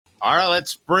All right,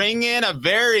 let's bring in a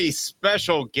very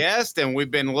special guest, and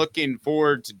we've been looking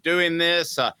forward to doing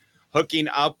this, hooking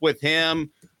up with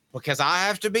him, because I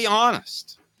have to be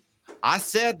honest. I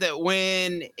said that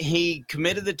when he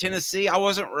committed to Tennessee, I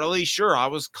wasn't really sure. I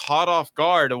was caught off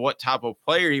guard of what type of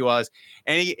player he was,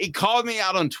 and he called me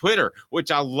out on Twitter,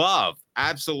 which I love,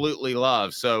 absolutely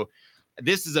love. So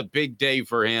this is a big day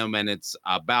for him, and it's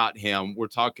about him. We're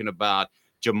talking about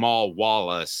Jamal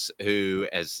Wallace, who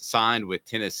has signed with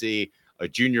Tennessee, a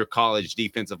junior college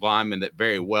defensive lineman that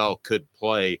very well could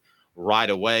play right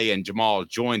away. And Jamal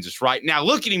joins us right now.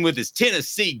 Look at him with his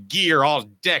Tennessee gear all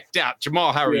decked out.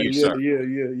 Jamal, how are you, sir?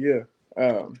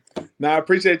 I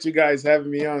appreciate you guys having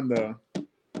me on, though.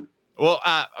 Well,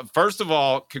 first of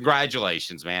all,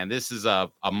 congratulations, man. This is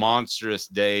a monstrous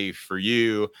day for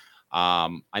you.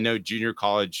 I know junior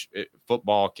college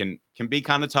football can be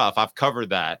kind of tough. I've covered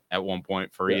that at one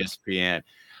point for ESPN.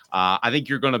 I think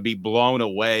you're going to be blown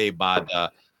away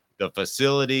by the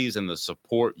facilities and the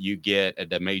support you get at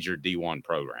the major D1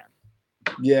 program.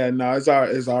 Yeah, no, it's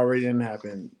already done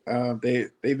happen.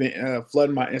 They've been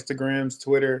flooding my Instagrams,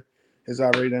 Twitter. It's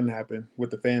already done happen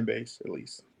with the fan base, at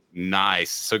least.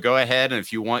 Nice. So go ahead, and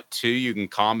if you want to, you can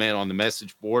comment on the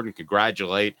message board and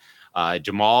congratulate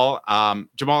Jamal.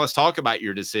 Jamal, let's talk about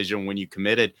your decision when you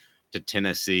committed to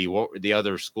Tennessee. What were the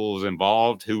other schools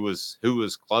involved? Who was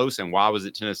close, and why was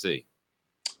it Tennessee?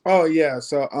 Oh yeah,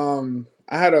 so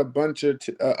I had a bunch of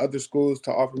other schools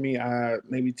to offer me. I had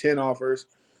maybe 10 offers,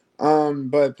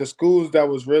 but the schools that I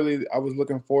was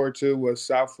looking forward to was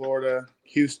South Florida,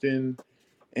 Houston,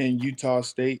 and Utah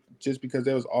State, just because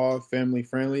it was all family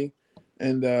friendly.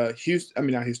 And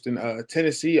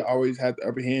Tennessee always had the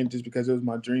upper hand just because it was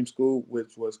my dream school,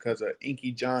 which was because of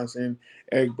Inky Johnson,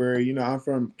 Eric Berry. You know, I'm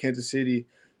from Kansas City,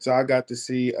 so I got to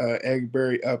see Eric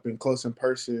Berry up and close in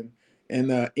person.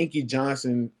 And Inky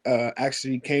Johnson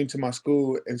actually came to my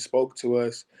school and spoke to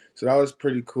us, so that was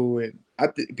pretty cool. And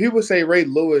people say Ray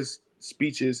Lewis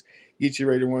speeches get you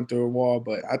ready to run through a wall,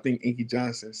 but I think Inky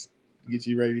Johnson's get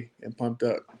you ready and pumped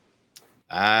up.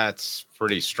 That's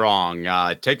pretty strong.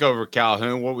 Take over,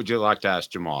 Calhoun. What would you like to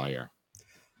ask Jamal here?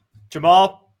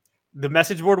 Jamal, the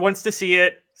message board wants to see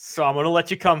it, so I'm going to let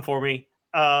you come for me.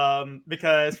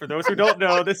 Because for those who don't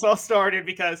know, this all started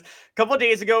because a couple of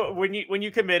days ago when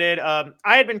you committed, I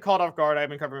had been caught off guard. I've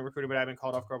been covering recruiting, but I've been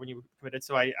caught off guard when you committed.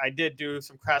 So I did do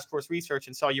some crash course research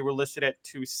and saw you were listed at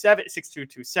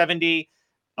 6'2",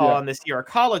 on the Sierra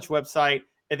College website,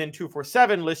 and then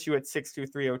 247 lists you at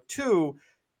 6'2", 302.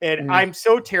 And I'm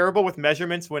so terrible with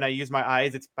measurements when I use my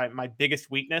eyes. It's my biggest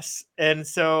weakness. And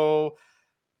so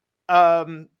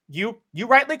you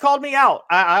rightly called me out.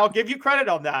 I'll give you credit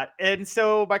on that. And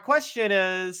so my question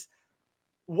is,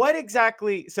 what are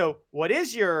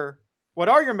your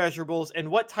measurables,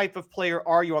 and what type of player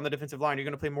are you on the defensive line? Are you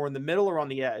going to play more in the middle or on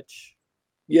the edge?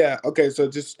 Yeah, okay, so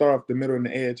just start off the middle and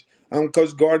the edge.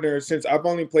 Coach Gardner, since I've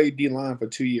only played D-line for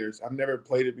 2 years, I've never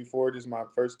played it before. This is my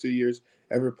first 2 years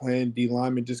ever playing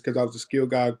D-lineman just because I was a skill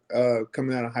guy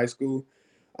coming out of high school.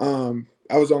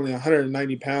 I was only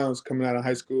 190 pounds coming out of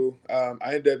high school. I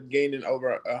ended up gaining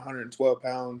over 112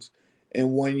 pounds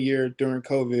in 1 year during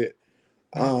COVID.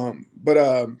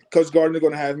 But Coach Gardner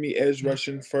going to have me edge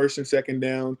rushing first and second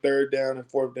down, third down, and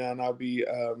fourth down. I'll be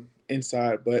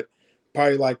inside, but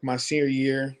probably like my senior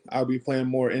year, I'll be playing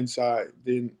more inside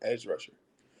than edge rusher.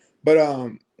 But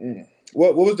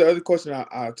what was the other question?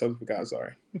 I totally forgot.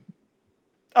 Sorry.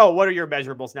 Oh, what are your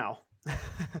measurables now?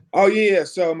 Oh yeah.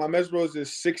 So my measurables is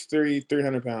 6'3",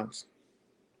 300 pounds.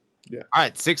 Yeah. All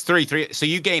right, 6'3", 3. So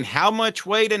you gained how much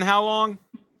weight in how long?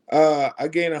 I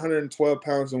gained 112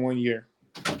 pounds in 1 year.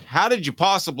 How did you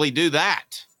possibly do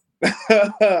that?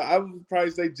 I would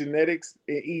probably say genetics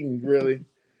and eating, really.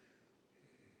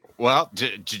 Well,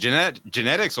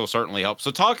 genetics will certainly help.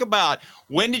 So talk about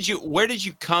where did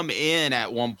you come in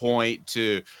at one point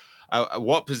to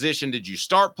what position did you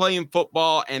start playing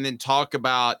football, and then talk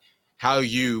about how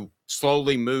you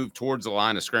slowly moved towards the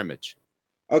line of scrimmage.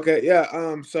 Okay,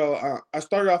 yeah. So I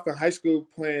started off in high school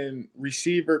playing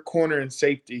receiver, corner, and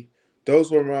safety.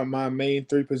 Those were my main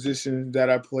three positions that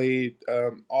I played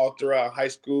all throughout high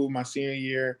school, my senior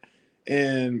year.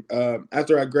 And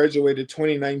after I graduated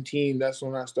 2019, that's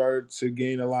when I started to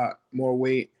gain a lot more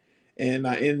weight. And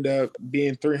I ended up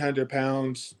being 300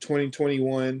 pounds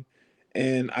 2021.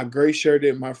 And I gray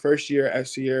shirted my first year at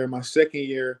Sierra. My second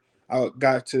year, I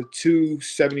got to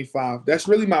 275. That's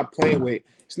really my playing weight.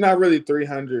 It's not really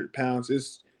 300 pounds.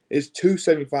 It's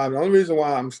 275. The only reason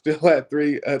why I'm still at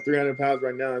 300 pounds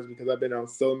right now is because I've been on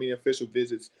so many official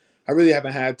visits. I really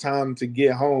haven't had time to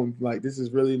get home. Like, this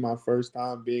is really my first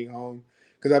time being home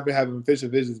because I've been having official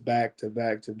visits back to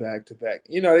back to back to back.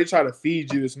 You know, they try to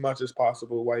feed you as much as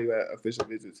possible while you're at official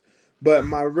visits. But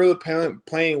my real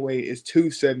playing weight is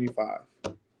 275.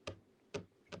 All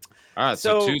right,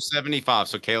 so 275.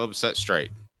 So Caleb set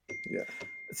straight. Yeah.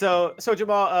 So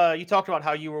Jamal, you talked about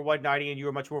how you were 190 and you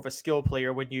were much more of a skill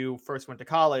player when you first went to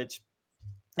college.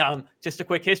 Just a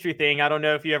quick history thing. I don't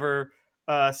know if you ever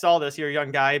saw this. You're a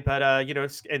young guy, but you know,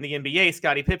 in the NBA,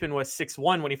 Scottie Pippen was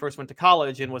 6'1" when he first went to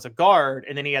college and was a guard,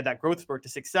 and then he had that growth spurt to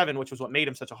 6'7", which was what made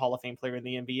him such a Hall of Fame player in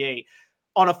the NBA.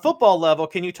 On a football level,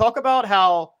 can you talk about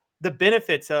how the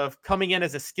benefits of coming in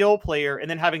as a skill player and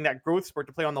then having that growth spurt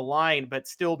to play on the line, but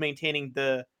still maintaining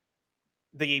the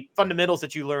fundamentals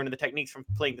that you learn and the techniques from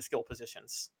playing the skill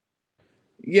positions?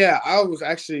 Yeah, I was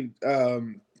actually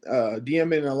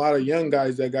DMing a lot of young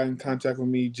guys that got in contact with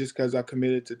me just because I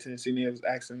committed to Tennessee, and they was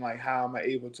asking like, how am I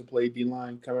able to play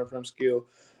D-line coming from skill?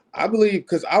 I believe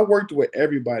because I worked with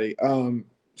everybody. And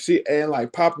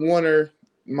like Pop Warner,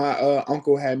 my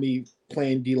uncle had me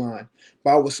playing D-line, but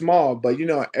I was small. But you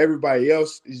know, everybody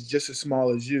else is just as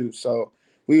small as you, so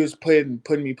we was putting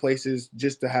me places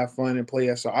just to have fun and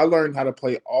play. So I learned how to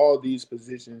play all these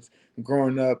positions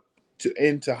growing up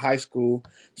into high school.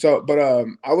 So, but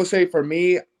I would say for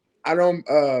me, I don't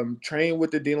train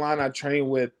with the D line. I train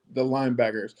with the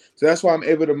linebackers. So that's why I'm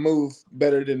able to move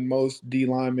better than most D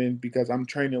linemen, because I'm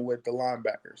training with the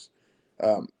linebackers.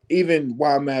 Even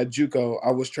while I'm at JUCO,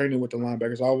 I was training with the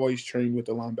linebackers. I always train with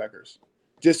the linebackers,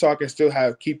 just so I can still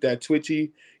keep that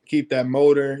twitchy, keep that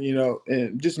motor, you know,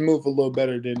 and just move a little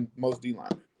better than most D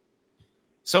linemen.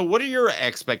 So what are your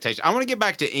expectations? I want to get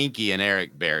back to Inky and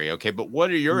Eric Berry, okay? But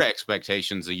what are your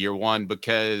expectations of year one?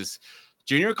 Because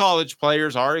junior college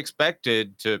players are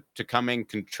expected to come and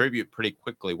contribute pretty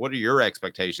quickly. What are your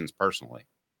expectations personally?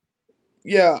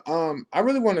 Yeah, I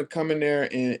really want to come in there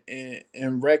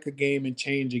and wreck a game and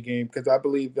change a game, because I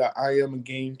believe that I am a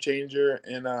game changer,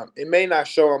 and it may not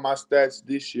show on my stats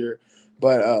this year,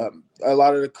 but a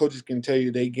lot of the coaches can tell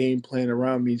you they game plan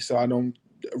around me so I don't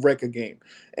wreck a game.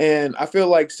 And I feel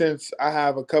like since I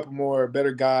have a couple more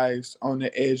better guys on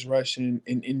the edge rushing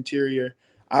and interior,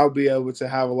 I'll be able to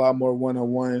have a lot more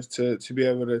one-on-ones to be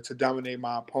able to dominate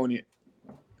my opponent.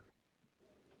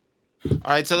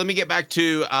 All right, so let me get back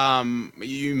to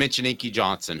you mentioned Inky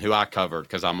Johnson, who I covered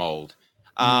because I'm old.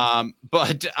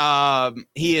 But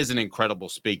he is an incredible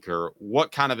speaker.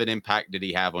 What kind of an impact did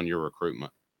he have on your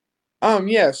recruitment?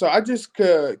 Yeah, so I just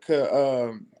could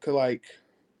like,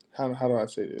 how do I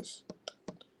say this?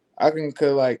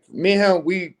 Could like, me and him,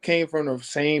 we came from the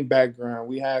same background.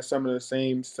 We had some of the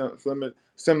same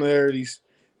similarities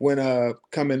when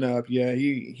coming up. Yeah,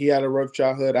 he had a rough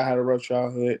childhood. I had a rough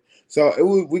childhood.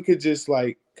 So we could just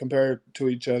like compare to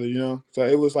each other, you know. So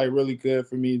it was like really good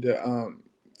for me to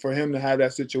for him to have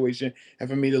that situation and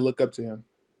for me to look up to him.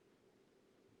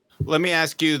 Let me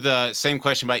ask you the same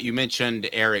question about, you mentioned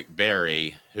Eric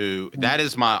Berry, who that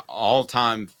is my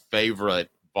all-time favorite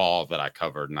ball that I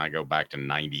covered, and I go back to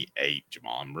 98,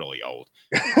 Jamal. I'm really old.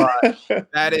 But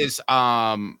that is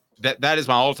that is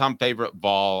my all-time favorite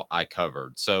ball I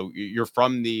covered. So you're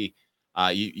from the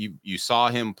you saw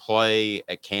him play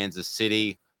at Kansas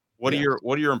City. What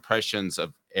are your impressions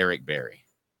of Eric Berry?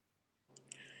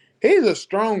 He's a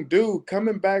strong dude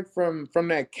coming back from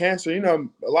that cancer. You know,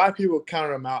 a lot of people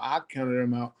counted him out. I counted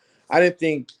him out. I didn't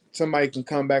think somebody can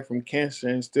come back from cancer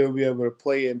and still be able to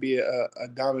play and be a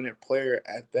dominant player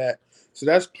at that. So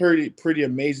that's pretty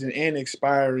amazing and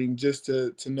inspiring, just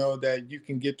to know that you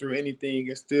can get through anything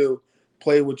and still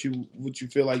play what you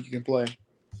feel like you can play.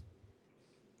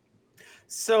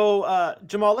 So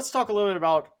Jamal, let's talk a little bit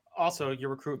about also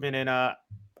your recruitment. And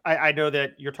I know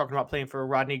that you're talking about playing for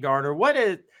Rodney Garner. What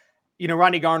is, you know,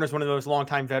 Rodney Garner is one of those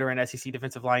longtime veteran SEC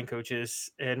defensive line coaches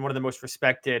and one of the most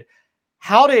respected.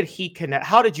 How did he connect?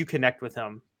 How did you connect with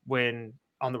him when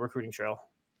on the recruiting trail?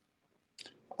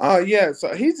 Yeah,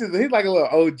 so he's like a little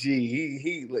OG.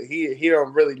 He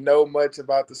don't really know much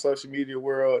about the social media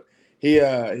world. He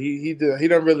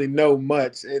don't really know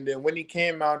much. And then when he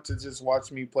came out to just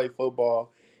watch me play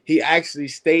football, he actually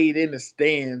stayed in the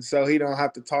stands, so he don't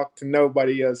have to talk to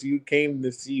nobody else. He came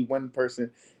to see one person,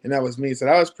 and that was me. So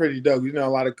that was pretty dope. You know, a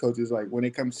lot of coaches, like when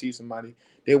they come see somebody,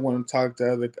 they want to talk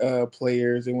to other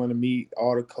players. They want to meet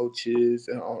all the coaches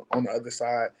on the other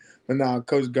side. But now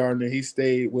Coach Gardner, he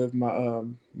stayed with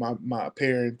my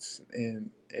parents and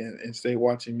stayed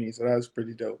watching me. So that was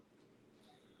pretty dope.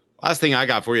 Last thing I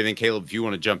got for you, then Caleb, if you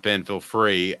want to jump in, feel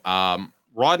free.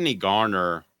 Rodney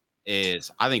Garner is,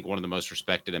 I think, one of the most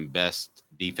respected and best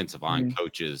defensive line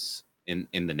coaches in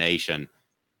the nation.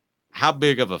 How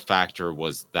big of a factor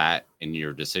was that in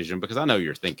your decision? Because I know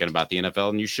you're thinking about the NFL,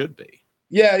 and you should be.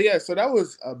 Yeah. So that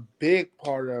was a big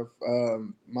part of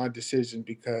my decision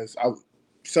because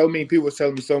so many people were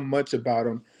telling me so much about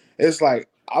him. It's like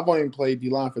I've only played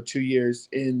D-line for 2 years,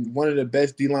 and one of the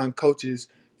best D-line coaches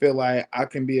feel like I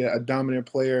can be a dominant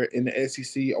player in the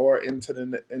SEC or into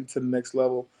the next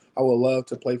level. I would love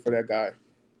to play for that guy.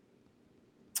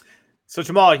 So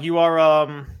Jamal, you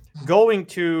are going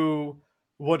to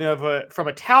from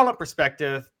a talent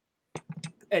perspective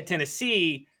at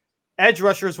Tennessee, edge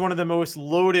rusher is one of the most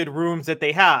loaded rooms that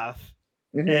they have.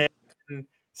 Mm-hmm. And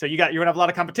so you're gonna have a lot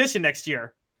of competition next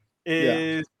year.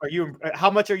 How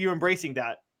much are you embracing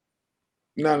that?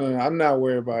 No. I'm not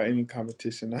worried about any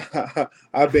competition.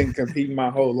 I've been competing my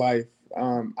whole life.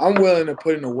 I'm willing to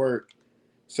put in the work.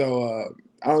 So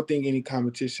I don't think any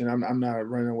competition. I'm not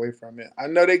running away from it. I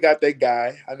know they got that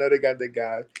guy.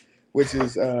 Which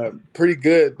is pretty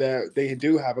good that they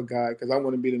do have a guy because I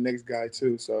want to be the next guy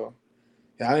too. So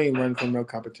yeah, I ain't running from no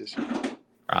competition.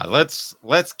 All right,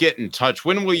 let's get in touch.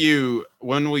 When will you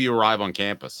arrive on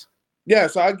campus? Yeah,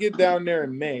 so I get down there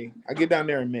in May. All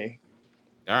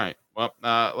right. Well,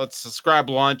 let's subscribe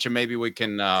lunch and maybe we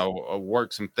can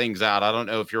work some things out. I don't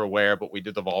know if you're aware, but we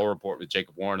did the Vol Report with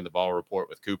Jacob Warren and the Vol Report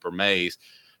with Cooper Mays.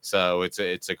 So it's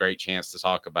a great chance to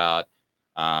talk about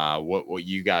what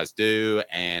you guys do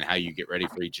and how you get ready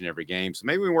for each and every game. So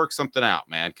maybe we work something out,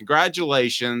 man.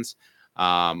 Congratulations.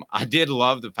 I did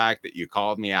love the fact that you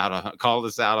called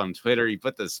us out on Twitter. You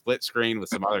put the split screen with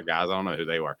some other guys. I don't know who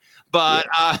they were, but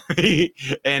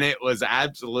and it was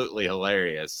absolutely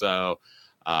hilarious. So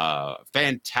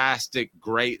fantastic,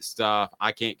 great stuff.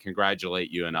 I can't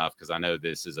congratulate you enough because I know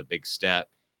this is a big step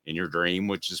in your dream,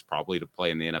 which is probably to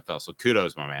play in the NFL. So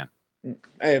kudos, my man.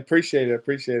 Hey, appreciate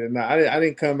it. No, I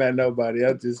didn't come at nobody.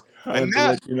 I just wanted to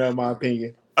let you know my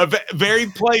opinion. Very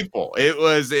playful. It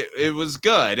was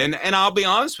good. And I'll be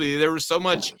honest with you, there was so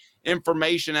much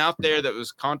information out there that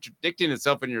was contradicting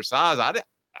itself in your size.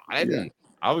 I didn't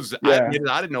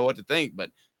know what to think, but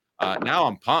now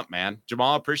I'm pumped, man.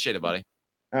 Jamal, appreciate it, buddy.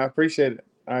 I appreciate it.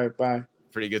 All right, bye.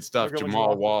 Pretty good stuff.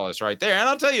 Jamal Wallace right there. And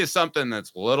I'll tell you something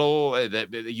that's little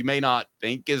that you may not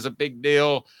think is a big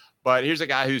deal, but here's a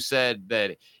guy who said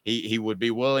that he would be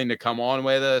willing to come on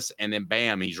with us, and then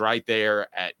bam, he's right there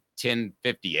at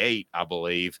 10:58, I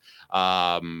believe.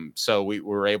 So we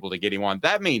were able to get him on.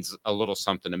 That means a little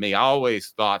something to me. I always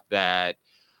thought that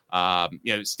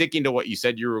sticking to what you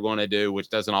said you were going to do, which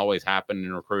doesn't always happen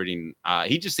in recruiting.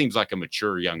 He just seems like a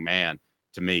mature young man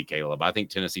to me, Caleb. I think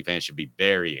Tennessee fans should be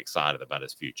very excited about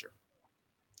his future.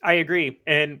 I agree.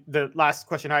 And the last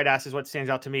question I'd ask is what stands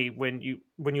out to me when you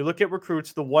look at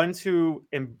recruits, the ones who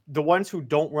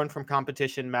don't run from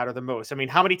competition matter the most. I mean,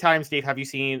 how many times, Dave, have you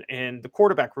seen in the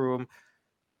quarterback room,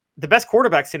 the best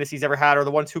quarterbacks Tennessee's ever had are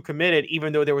the ones who committed,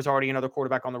 even though there was already another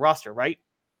quarterback on the roster, right?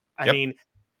 I mean,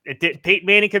 Peyton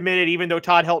Manning committed, even though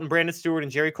Todd Helton, Brandon Stewart,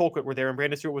 and Jerry Colquitt were there, and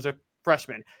Brandon Stewart was a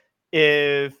freshman.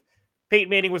 If Peyton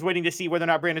Manning was waiting to see whether or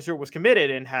not Brandon Stewart was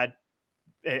committed and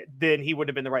then he would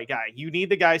have been the right guy. You need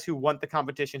the guys who want the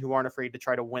competition, who aren't afraid to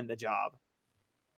try to win the job.